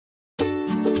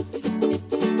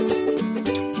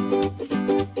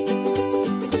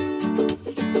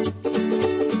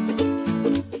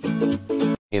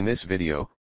In this video,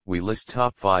 we list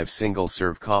top 5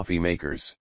 single-serve coffee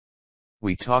makers.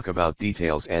 We talk about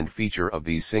details and feature of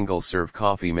these single-serve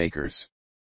coffee makers.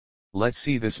 Let's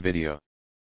see this video.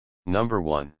 Number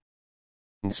 1.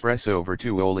 Nespresso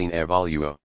Virtuoline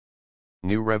Evoluo.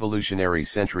 New revolutionary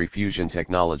centrifusion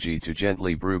technology to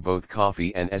gently brew both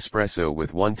coffee and espresso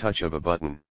with one touch of a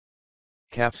button.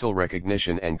 Capsule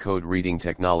recognition and code reading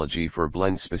technology for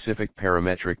blend-specific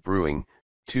parametric brewing,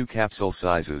 2 capsule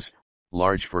sizes,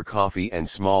 large for coffee and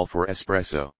small for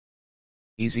espresso.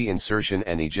 Easy insertion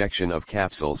and ejection of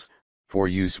capsules, for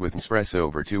use with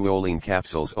Nespresso Virtuoline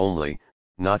capsules only,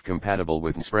 not compatible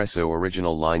with Nespresso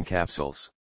original line capsules.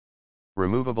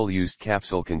 Removable used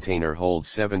capsule container holds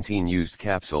 17 used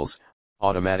capsules,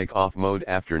 automatic off mode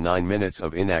after 9 minutes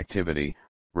of inactivity,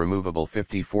 removable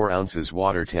 54 ounces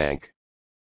water tank.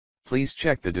 Please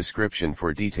check the description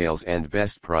for details and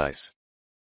best price.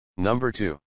 Number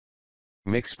 2.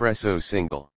 Mixpresso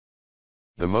Single.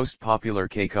 The most popular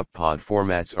K-Cup pod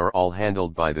formats are all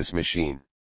handled by this machine.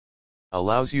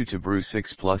 Allows you to brew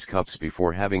 6+ cups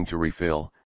before having to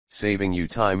refill, saving you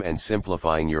time and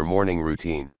simplifying your morning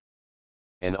routine.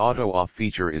 An auto-off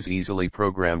feature is easily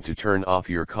programmed to turn off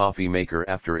your coffee maker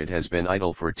after it has been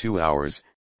idle for 2 hours,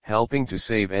 helping to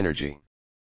save energy.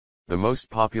 The most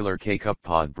popular K-Cup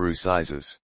pod brew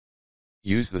sizes.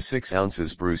 Use the 6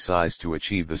 ounces brew size to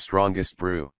achieve the strongest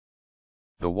brew.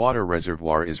 The water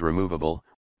reservoir is removable,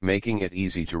 making it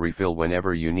easy to refill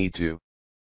whenever you need to.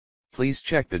 Please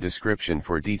check the description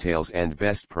for details and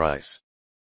best price.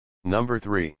 Number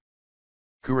 3.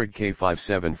 Keurig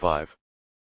K575.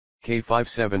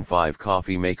 K575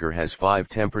 coffee maker has 5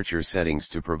 temperature settings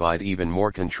to provide even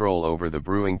more control over the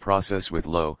brewing process with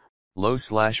low,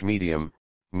 low/medium,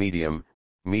 medium,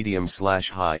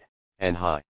 medium/high, and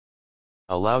high.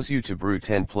 Allows you to brew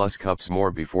 10+ cups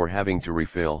more before having to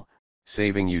refill,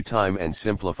 saving you time and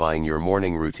simplifying your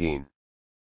morning routine.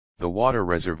 The water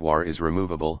reservoir is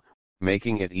removable,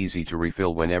 making it easy to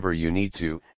refill whenever you need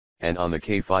to, and on the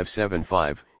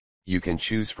K575, you can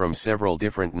choose from several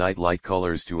different night light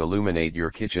colors to illuminate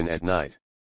your kitchen at night.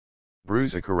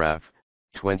 Brews a carafe,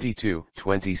 22,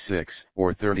 26,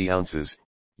 or 30 ounces,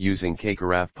 using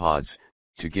K-Carafe pods,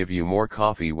 to give you more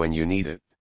coffee when you need it.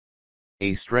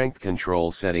 A strength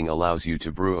control setting allows you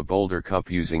to brew a bolder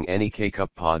cup using any K-Cup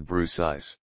pod brew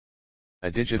size. A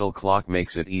digital clock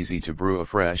makes it easy to brew a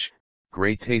fresh,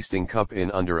 great tasting cup in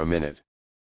under a minute.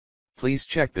 Please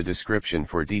check the description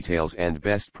for details and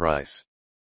best price.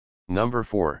 Number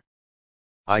 4.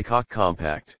 iCock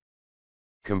Compact.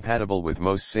 Compatible with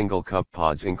most single cup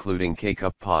pods including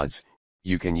K-Cup pods,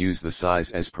 you can use the size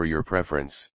as per your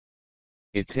preference.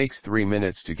 It takes 3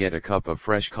 minutes to get a cup of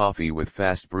fresh coffee with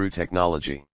fast brew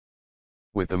technology.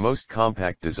 With the most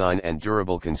compact design and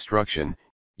durable construction,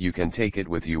 you can take it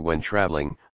with you when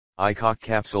traveling. iCock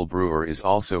Capsule Brewer is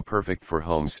also perfect for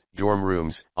homes, dorm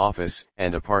rooms, office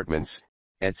and apartments,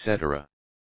 etc.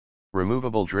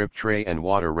 Removable drip tray and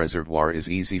water reservoir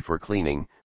is easy for cleaning.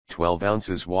 12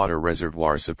 ounces water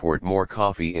reservoir support more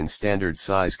coffee in standard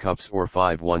size cups or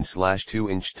 5 1/2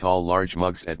 inch tall large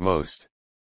mugs at most.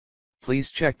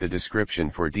 Please check the description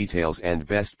for details and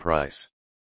best price.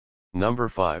 Number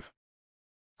 5.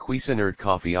 Cuisinart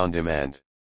Coffee on Demand.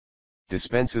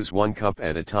 Dispenses 1 cup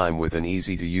at a time with an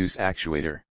easy-to-use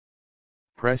actuator.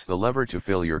 Press the lever to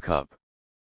fill your cup.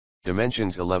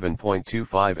 Dimensions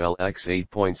 11.25 L x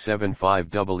 8.75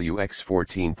 W x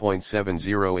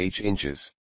 14.70 H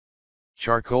inches.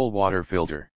 Charcoal water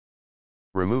filter.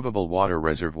 Removable water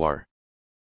reservoir.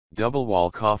 Double wall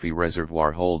coffee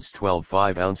reservoir holds 12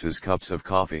 5 ounces cups of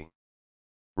coffee.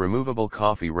 Removable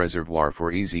coffee reservoir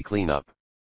for easy cleanup.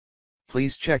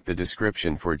 Please check the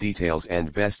description for details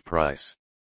and best price.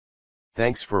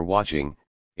 Thanks for watching.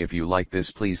 If you like this,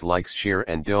 please like, share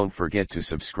and don't forget to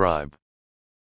subscribe.